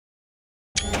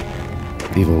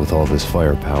Even with all this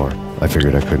firepower, I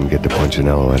figured I couldn't get to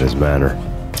Punchinello at his manor.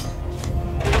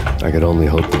 I could only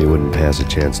hope that he wouldn't pass a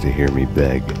chance to hear me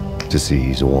beg to see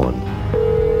he's won.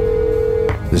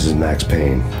 This is Max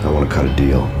Payne. I want to cut a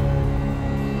deal.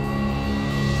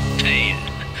 Payne,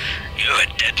 you're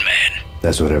a dead man.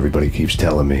 That's what everybody keeps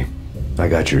telling me. I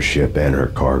got your ship and her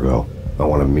cargo. I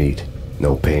want to meet.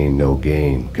 No pain, no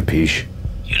gain. Capiche?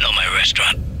 You know my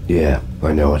restaurant? Yeah,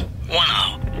 I know it.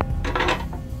 Wow.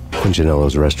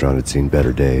 Punchinello's restaurant had seen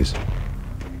better days.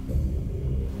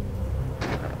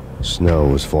 Snow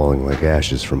was falling like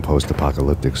ashes from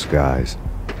post-apocalyptic skies,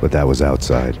 but that was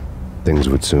outside. Things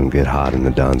would soon get hot in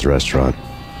the Don's restaurant.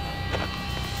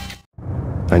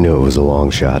 I knew it was a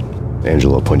long shot,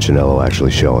 Angelo Punchinello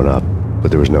actually showing up, but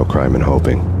there was no crime in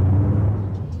hoping.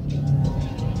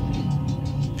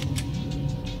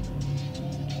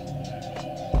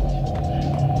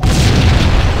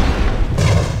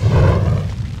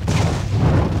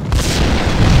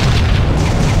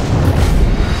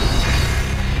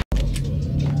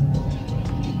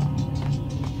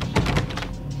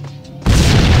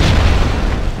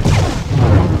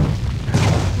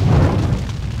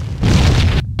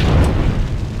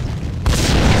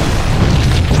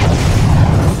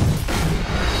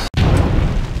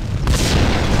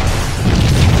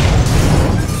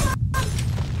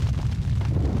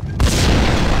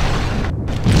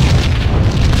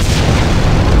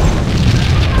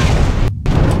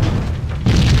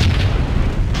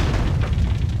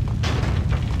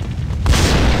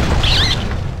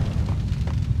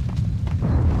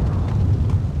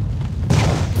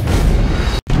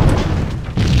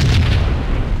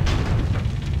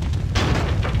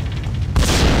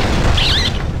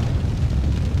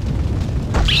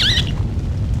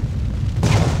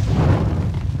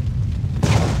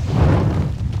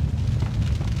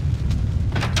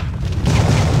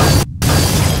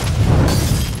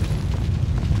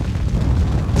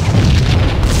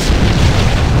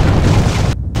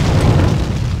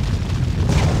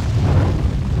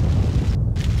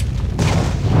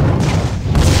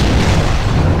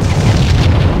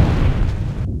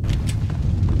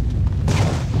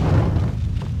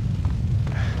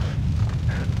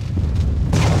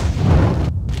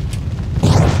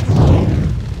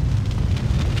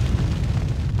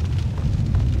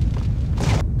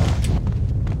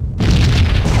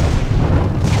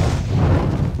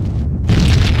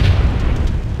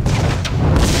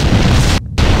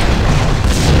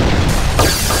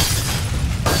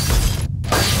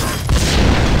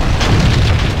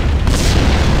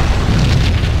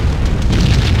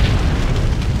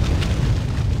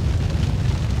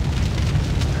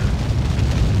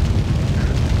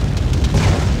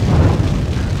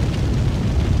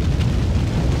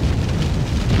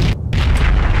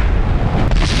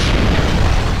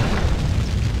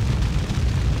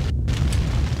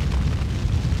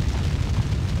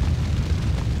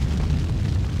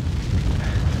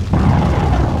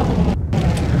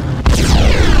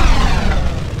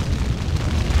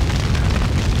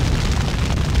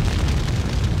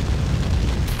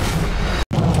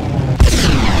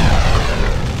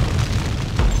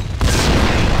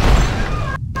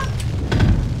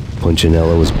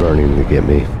 Punchinello was burning to get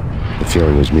me. The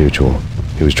feeling was mutual.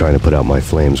 He was trying to put out my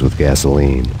flames with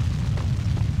gasoline.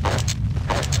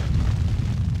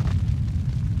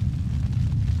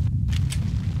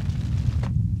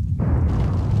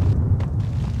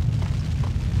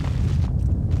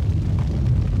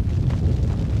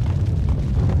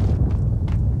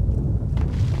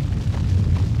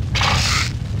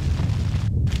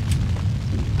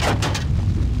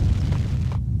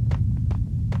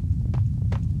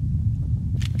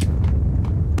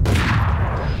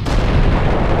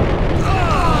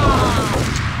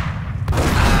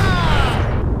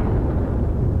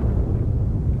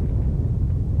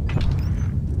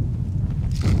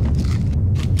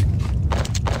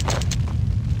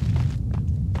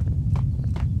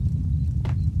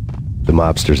 The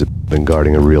mobsters have been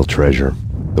guarding a real treasure,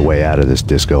 the way out of this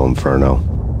disco inferno.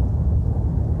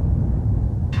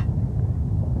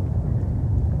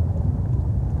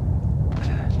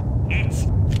 It's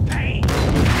Payne.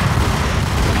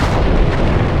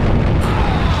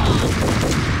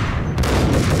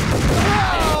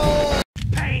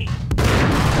 Payne.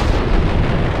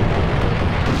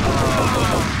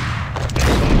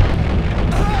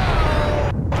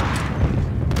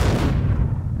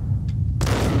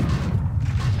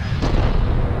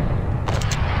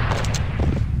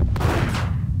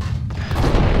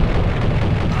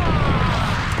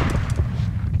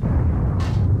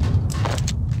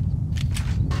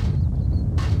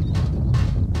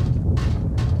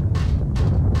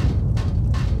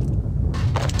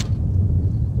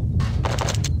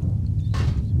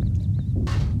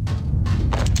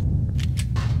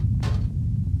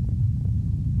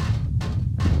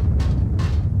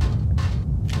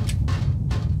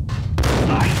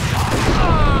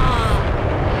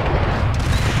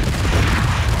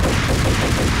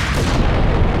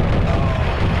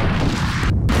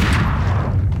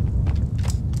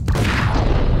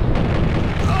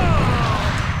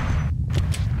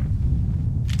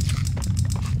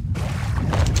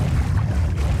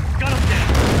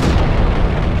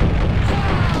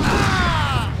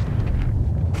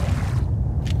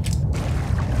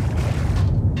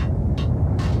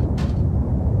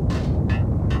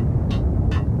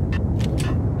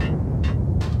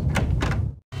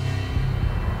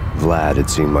 lad had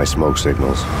seen my smoke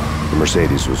signals. The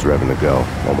Mercedes was revving to go,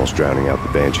 almost drowning out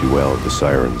the banshee wail of the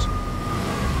sirens.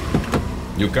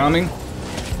 You coming?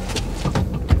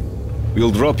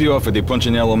 We'll drop you off at the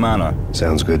Punchinello Manor.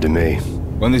 Sounds good to me.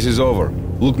 When this is over,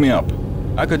 look me up.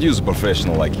 I could use a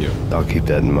professional like you. I'll keep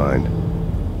that in mind.